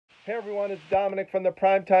Hey everyone, it's Dominic from the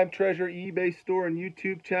Primetime Treasure eBay store and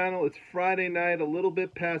YouTube channel. It's Friday night, a little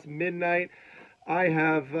bit past midnight. I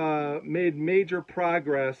have made major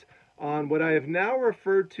progress on what I have now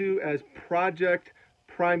referred to as Project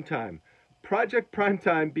Primetime. Project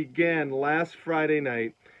Primetime began last Friday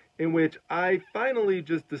night, in which I finally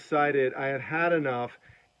just decided I had had enough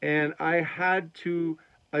and I had to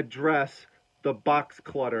address the box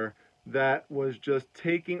clutter that was just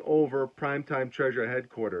taking over Primetime Treasure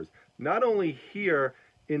headquarters. Not only here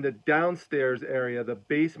in the downstairs area, the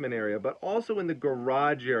basement area, but also in the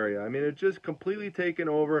garage area. I mean, it just completely taken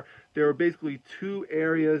over. There were basically two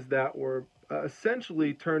areas that were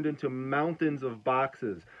essentially turned into mountains of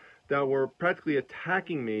boxes that were practically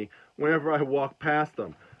attacking me whenever I walked past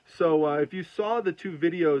them. So if you saw the two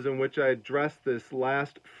videos in which I addressed this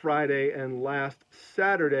last Friday and last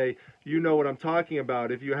Saturday, you know what I'm talking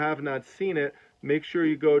about. If you have not seen it, make sure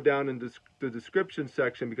you go down in the description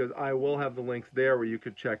section because I will have the links there where you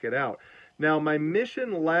could check it out. Now, my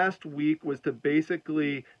mission last week was to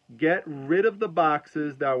basically get rid of the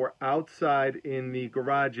boxes that were outside in the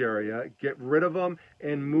garage area, get rid of them,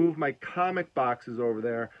 and move my comic boxes over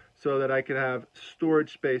there so that I could have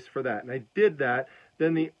storage space for that. And I did that.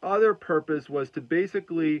 Then the other purpose was to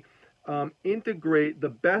basically integrate the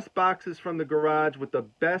best boxes from the garage with the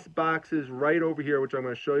best boxes right over here, which I'm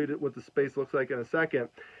going to show you what the space looks like in a second,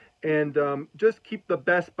 and just keep the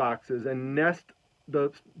best boxes and nest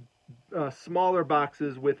the smaller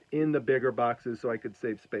boxes within the bigger boxes so I could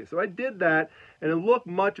save space. So I did that and it looked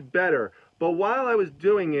much better. But while I was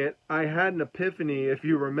doing it, I had an epiphany. If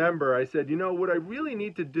you remember, I said, you know, what I really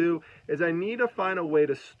need to do is I need to find a way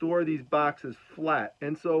to store these boxes flat.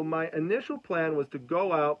 And so my initial plan was to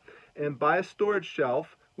go out and buy a storage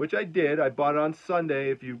shelf, which I did. I bought it on Sunday.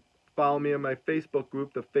 If you follow me on my Facebook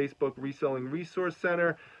group, the Facebook Reselling Resource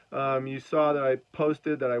Center, you saw that I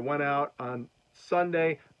posted that I went out on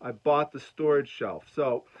Sunday, I bought the storage shelf.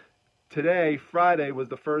 So today, Friday, was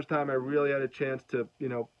the first time I really had a chance to,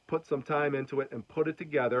 put some time into it and put it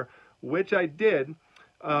together, which I did.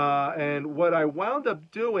 And what I wound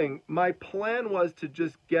up doing, my plan was to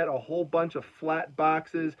just get a whole bunch of flat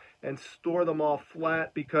boxes and store them all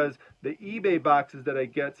flat, because the eBay boxes that I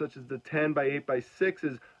get, such as the 10 by 8 by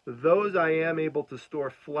 6s, those I am able to store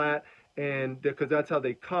flat, and because that's how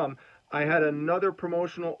they come. I had another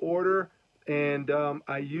promotional order, and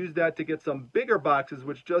I used that to get some bigger boxes,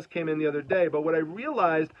 which just came in the other day. But what I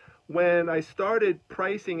realized when I started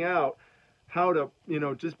pricing out how to,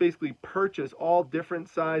 just basically purchase all different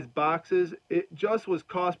size boxes, it just was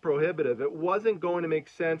cost prohibitive. It wasn't going to make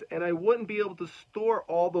sense, and I wouldn't be able to store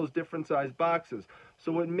all those different size boxes.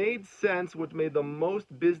 So what made sense, what made the most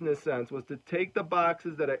business sense, was to take the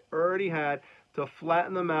boxes that I already had, to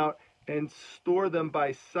flatten them out and store them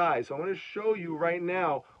by size. So I'm going to show you right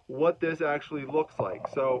now what this actually looks like.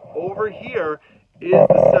 So over here is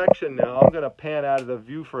the section now. I'm going to pan out of the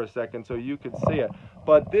view for a second so you can see it.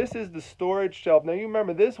 But this is the storage shelf. Now you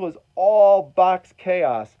remember this was all box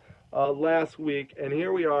chaos last week, and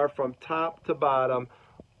here we are from top to bottom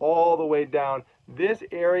all the way down. This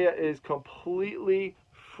area is completely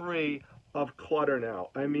free of clutter now.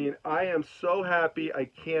 I mean, I am so happy I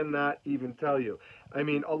cannot even tell you. I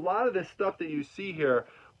mean, a lot of this stuff that you see here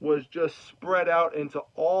was just spread out into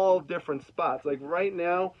all different spots. Like right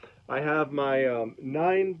now, I have my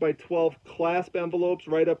 9 by 12 clasp envelopes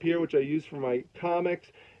right up here, which I use for my comics.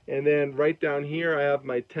 And then right down here, I have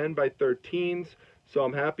my 10 by 13s. So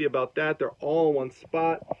I'm happy about that. They're all in one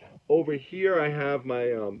spot. Over here, I have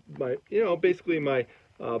my, basically my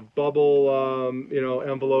bubble,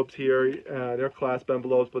 envelopes here. They're clasp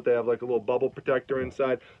envelopes, but they have like a little bubble protector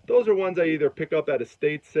inside. Those are ones I either pick up at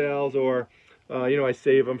estate sales or I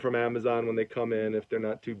save them from Amazon when they come in if they're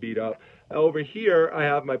not too beat up. Over here, I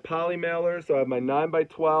have my POLYMAILERS, so I have my 9 by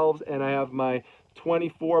 12s, and I have my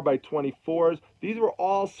 24 by 24s. These were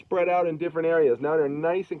all spread out in different areas. Now they're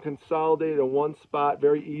nice and consolidated in one spot,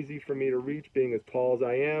 very easy for me to reach, being as tall as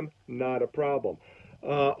I am, not a problem.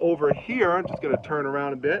 Over here, I'm just going to turn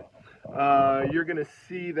around a bit. You're going to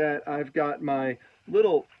see that I've got my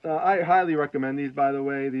little, I highly recommend these, by the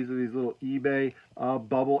way. These are these little eBay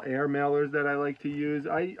bubble air mailers that I like to use.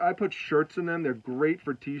 I put shirts in them. They're great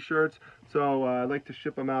for t-shirts, so I like to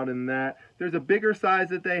ship them out in that. There's a bigger size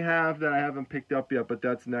that they have that I haven't picked up yet, but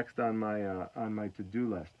that's next on my to-do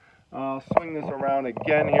list. I'll swing this around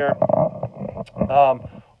again here.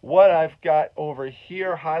 What I've got over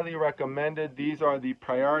here, highly recommended. These are the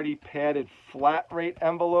priority padded flat rate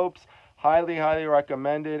envelopes. Highly, highly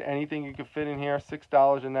recommended. Anything you can fit in here,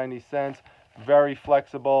 $6.90. Very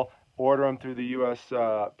flexible. Order them through the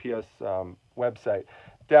USPS website.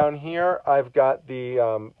 Down here, I've got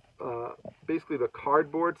the basically the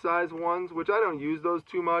cardboard size ones, which I don't use those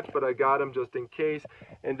too much, but I got them just in case.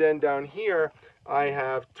 And then down here I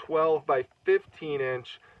have 12 by 15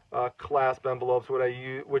 inch clasp envelopes,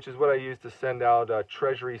 which is what I use to send out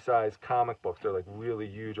treasury size comic books. They're like really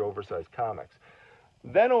huge oversized comics.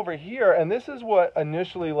 Then over here, and this is what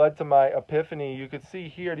initially led to my epiphany, you could see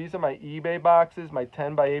here, these are my eBay boxes, my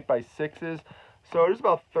 10 by 8 by 6s. So there's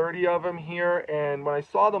about 30 of them here, and when I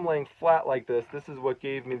saw them laying flat like this is what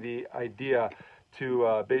gave me the idea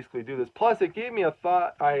to basically do this. Plus, it gave me a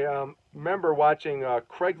thought. I remember watching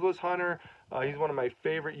Craigslist Hunter. He's one of my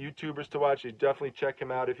favorite YouTubers to watch. You definitely check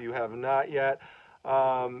him out if you have not yet.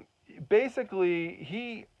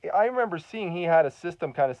 Basically, I remember seeing he had a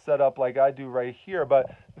system kind of set up like I do right here,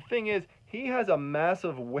 but the thing is, he has a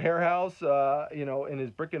massive warehouse, you know, in his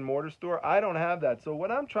brick and mortar store. I don't have that. So what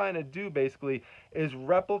I'm trying to do basically is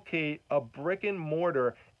replicate a brick and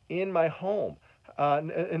mortar in my home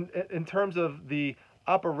in terms of the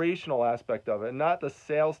operational aspect of it, not the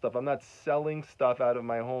sales stuff. I'm not selling stuff out of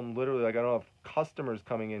my home literally, like I don't have customers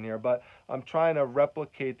coming in here, but I'm trying to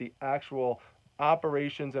replicate the actual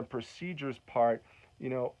operations and procedures part, you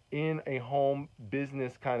know, in a home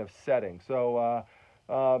business kind of setting. So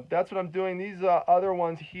that's what I'm doing. These other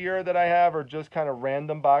ones here that I have are just kind of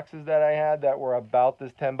random boxes that I had that were about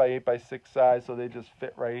this 10 by 8 by 6 size, so they just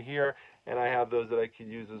fit right here, and I have those that I could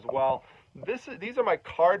use as well. These are my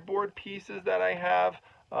cardboard pieces that I have.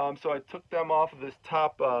 So I took them off of this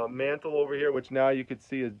top mantle over here, which now you could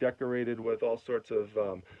see is decorated with all sorts of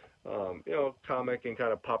you know, comic and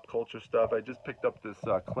kind of pop culture stuff. I just picked up this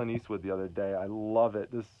Clint Eastwood the other day. I love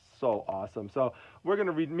it. This is so awesome. So we're going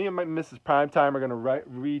to me and my Mrs. Primetime are going to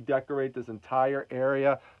redecorate this entire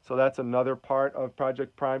area. So that's another part of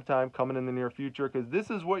Project Primetime coming in the near future, because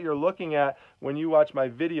this is what you're looking at when you watch my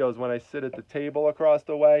videos when I sit at the table across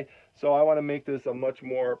the way. So I want to make this a much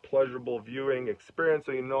more pleasurable viewing experience,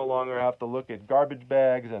 so you no longer have to look at garbage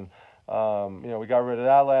bags and you know, we got rid of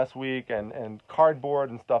that last week, and cardboard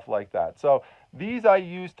and stuff like that. So these I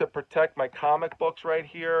use to protect my comic books right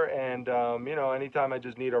here, and you know, anytime I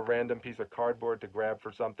just need a random piece of cardboard to grab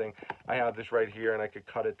for something, I have this right here, and I could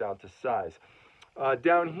cut it down to size.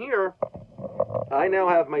 Down here, I now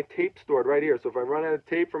have my tape stored right here. So if I run out of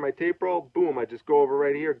tape for my tape roll, boom, I just go over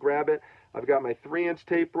right here, grab it. I've got my 3-inch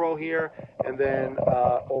tape roll here, and then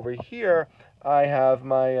over here, I have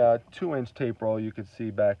my 2-inch tape roll you could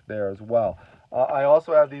see back there as well. I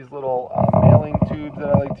also have these little mailing tubes that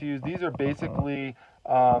I like to use. These are basically,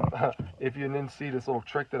 if you didn't see this little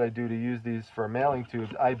trick that I do to use these for mailing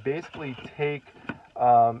tubes, I basically take,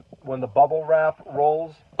 when the bubble wrap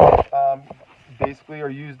rolls basically are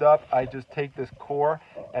used up, I just take this core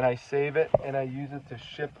and I save it, and I use it to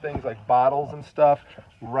ship things like bottles and stuff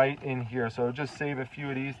right in here. So just save a few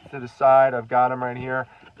of these to the side. I've got them right here,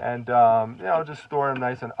 and you know, just store them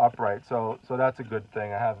nice and upright. So that's a good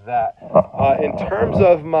thing. I have that. In terms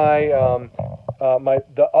of my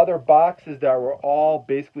the other boxes that were all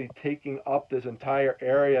basically taking up this entire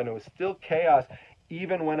area, and it was still chaos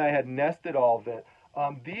even when I had nested all of it.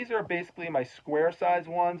 These are basically my square size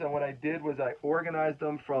ones, and what I did was I organized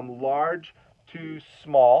them from large to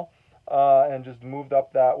small and just moved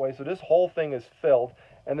up that way. So this whole thing is filled.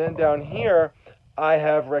 And then down here, I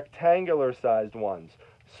have rectangular sized ones.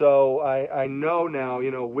 So I know now,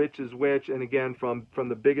 you know, which is which, and again, from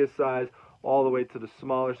the biggest size all the way to the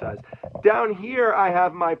smaller size. Down here, I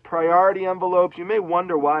have my priority envelopes. You may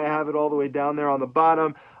wonder why I have it all the way down there on the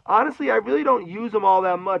bottom. Honestly, I really don't use them all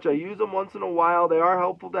that much. I use them once in a while. They are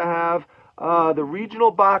helpful to have. The regional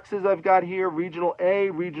boxes I've got here, regional A,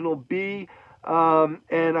 regional B,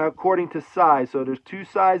 and according to size. So there's 2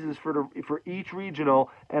 sizes for each regional,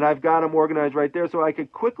 and I've got them organized right there. So I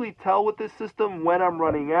could quickly tell with this system when I'm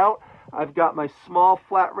running out. I've got my small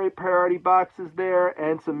flat rate priority boxes there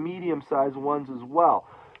and some medium-sized ones as well.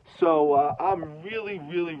 So I'm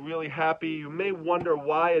really happy. You may wonder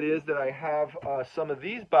why it is that I have some of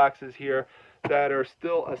these boxes here that are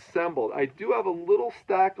still assembled. I do have a little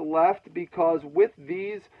stack left because with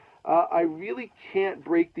these, I really can't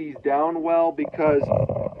break these down well, because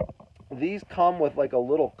these come with like a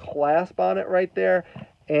little clasp on it right there.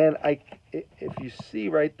 And if you see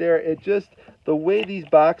right there, it just, the way these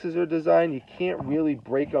boxes are designed, you can't really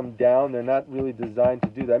break them down. They're not really designed to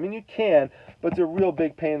do that. I mean, you can, but it's a real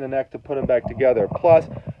big pain in the neck to put them back together. Plus,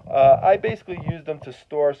 I basically use them to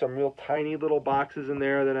store some real tiny little boxes in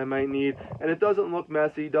there that I might need. And it doesn't look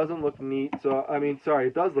messy, doesn't look neat. So, I mean, sorry,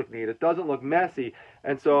 it does look neat. It doesn't look messy.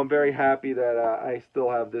 And so I'm very happy that I still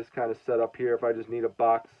have this kind of set up here. If I just need a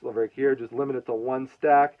box over here, just limit it to 1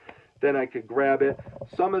 stack. Then I could grab it.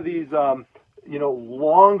 Some of these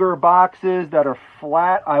longer boxes that are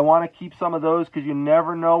flat. I want to keep some of those because you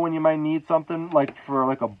never know when you might need something like for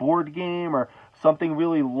like a board game or something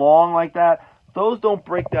really long like that. Those don't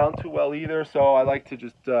break down too well either, so I like to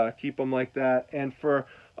just keep them like that. And for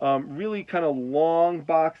really kind of long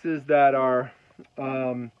boxes that are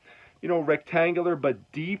rectangular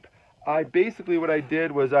but deep, basically what I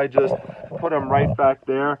did was I just put them right back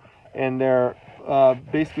there, and they're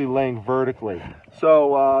basically laying vertically.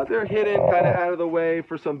 So they're hidden kind of out of the way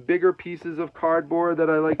for some bigger pieces of cardboard that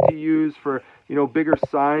I like to use for, bigger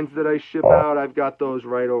signs that I ship out. I've got those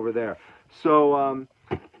right over there. So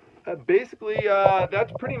basically,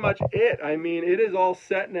 that's pretty much it. I mean, it is all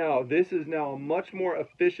set now. This is now a much more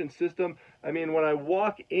efficient system. I mean, when I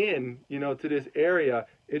walk in, to this area,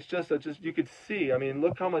 it's just you could see. I mean,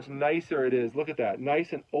 look how much nicer it is. Look at that,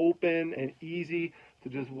 nice and open and easy to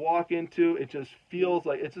just walk into. It just feels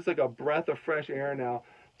like it's just like a breath of fresh air now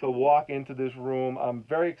to walk into this room. I'm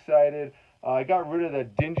very excited. I got rid of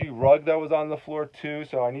that dingy rug that was on the floor too,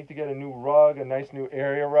 so I need to get a new rug, a nice new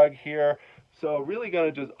area rug here. So really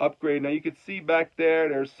going to just upgrade. Now you can see back there,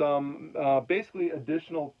 there's some basically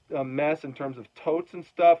additional mess in terms of totes and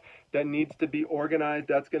stuff that needs to be organized.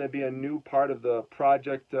 That's going to be a new part of the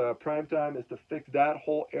project Primetime, is to fix that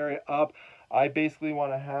whole area up. I basically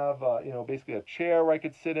want to have, basically a chair where I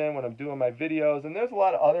could sit in when I'm doing my videos. And there's a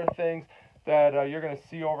lot of other things that you're going to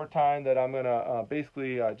see over time that I'm going to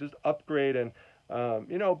basically just upgrade and,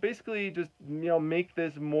 basically just, make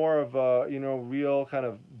this more of a, real kind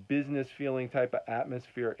of business feeling type of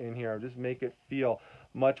atmosphere in here. Just make it feel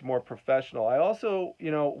much more professional. I also,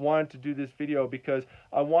 wanted to do this video because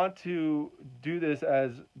I want to do this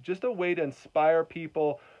as just a way to inspire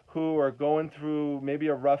people who are going through maybe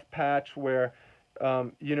a rough patch where,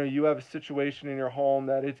 you have a situation in your home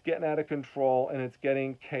that it's getting out of control and it's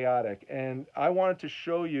getting chaotic. And I wanted to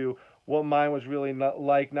show you what mine was really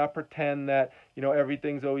not pretend that,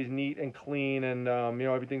 everything's always neat and clean and,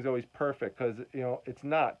 everything's always perfect, because, it's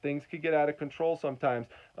not. Things could get out of control sometimes,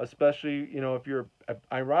 especially, if you're,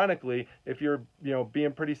 ironically, if you're,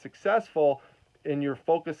 being pretty successful and you're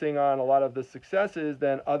focusing on a lot of the successes,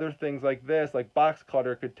 then other things like this, like box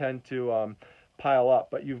clutter, could tend to pile up.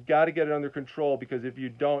 But you've got to get it under control, because if you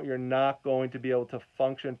don't, you're not going to be able to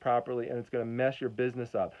function properly, and it's going to mess your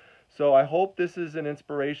business up. So I hope this is an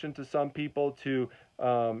inspiration to some people to,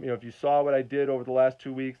 if you saw what I did over the last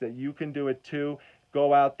 2 weeks, that you can do it too.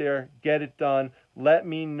 Go out there, get it done. Let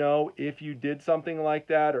me know if you did something like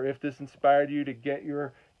that, or if this inspired you to get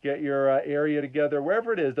your area together,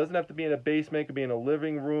 wherever it is. Doesn't have to be in a basement, it could be in a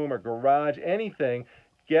living room or garage, anything.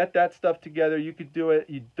 Get that stuff together. You could do it.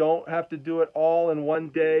 You don't have to do it all in 1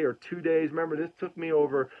 day or 2 days. Remember, this took me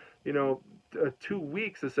over, 2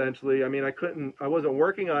 weeks essentially. I mean, I wasn't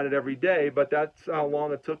working on it every day, but that's how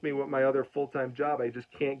long it took me with my other full-time job. I just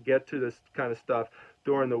can't get to this kind of stuff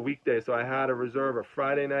during the weekday. So I had to reserve a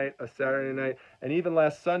Friday night, a Saturday night, and even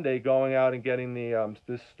last Sunday going out and getting the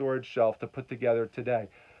this storage shelf to put together today.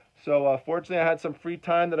 So fortunately, I had some free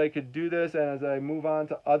time that I could do this, and as I move on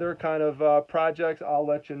to other kind of projects, I'll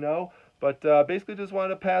let you know. But basically just wanted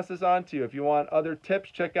to pass this on to you. If you want other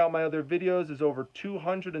tips, check out my other videos. There's over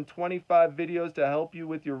 225 videos to help you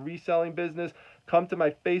with your reselling business. Come to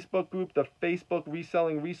my Facebook group, the Facebook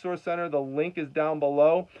Reselling Resource Center. The link is down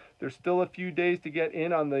below. There's still a few days to get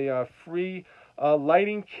in on the free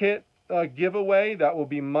lighting kit giveaway. That will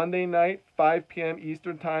be Monday night, 5 p.m.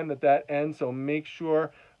 Eastern time that ends. So make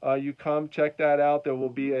sure you come check that out. There will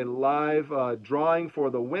be a live drawing for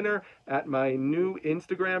the winner at my new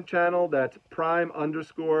Instagram channel. That's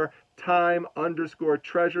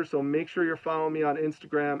prime_time_treasure. So make sure you're following me on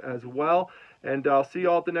Instagram as well. And I'll see you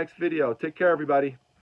all at the next video. Take care, everybody.